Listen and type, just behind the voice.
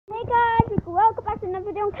back to another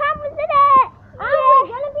video on Cameron's in it! And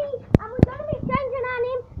we're gonna be changing our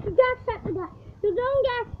name to Jacksepticeye. So don't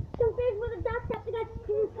get confused with the Jacksepticeye. There's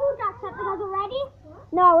two Jacksepticeyes already.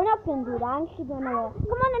 No, we're not gonna do that. I'm just gonna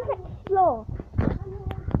come on and explore.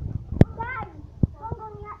 Guys, don't go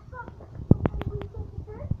near that.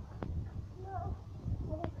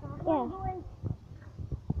 Yeah.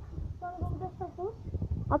 Don't go this way.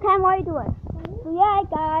 Okay, what are you doing? So yeah,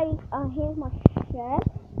 guys, here's my shed.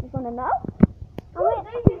 You wanna know?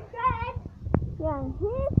 There's your shed. Yeah, and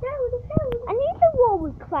here's and he's the wall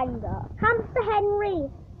we climbed up. Hamster Henry.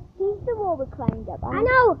 He's the wall we climbed up. I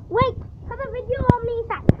know. Wait, have a video on me.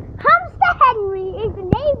 Hamster Henry is the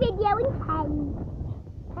new video in 10.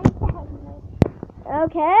 Hamster Henry.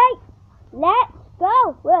 Okay, let's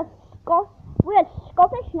go. We're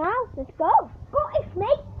Scottish now. Let's go. Scottish,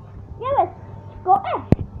 mate. Yeah, we're Scottish.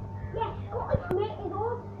 Yeah, Scottish, mate. It's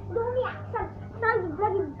all the accent. Sounds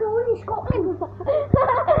bloody born in Scotland.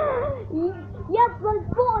 Yes, we're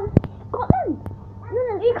born in Scotland. No,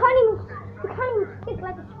 you can't even speak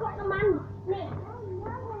like a Scotland man, mate.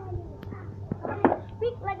 Can't even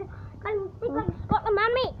speak like a Scotland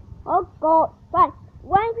man, mate. Oh God! Right,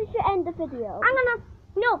 when we should end the video? I'm gonna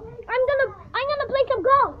play some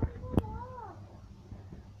golf.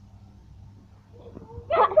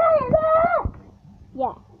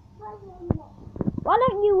 Yeah. Why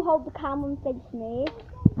don't you hold the camera and face me?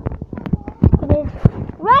 It's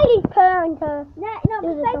Riley's turn to do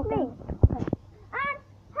face me. Okay. And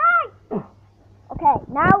hi. Okay,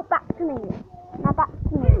 now back to me. Now back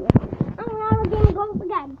to me. I'm gonna have a game of golf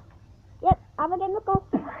again. Yep, have a game of golf.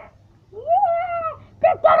 Yeah!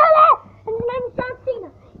 Just done it! And his name's John Cena.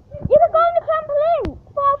 You can go on the trampoline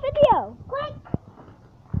for our video. Quick!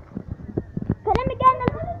 Okay, let me get on the...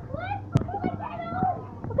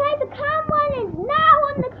 Okay, the camera is now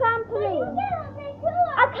on the trampoline.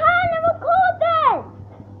 I can't record this.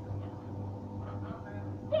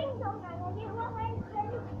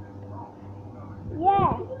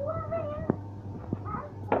 Yeah.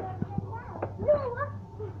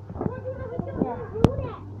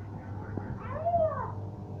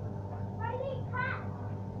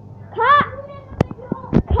 Cut.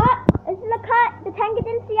 This is a cut. Pretend you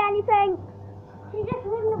didn't see anything. She just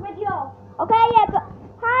ruined the video. Okay, yeah, but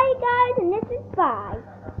hi guys, and this is bye.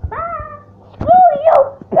 Bye. Screw you,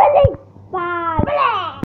 Billy.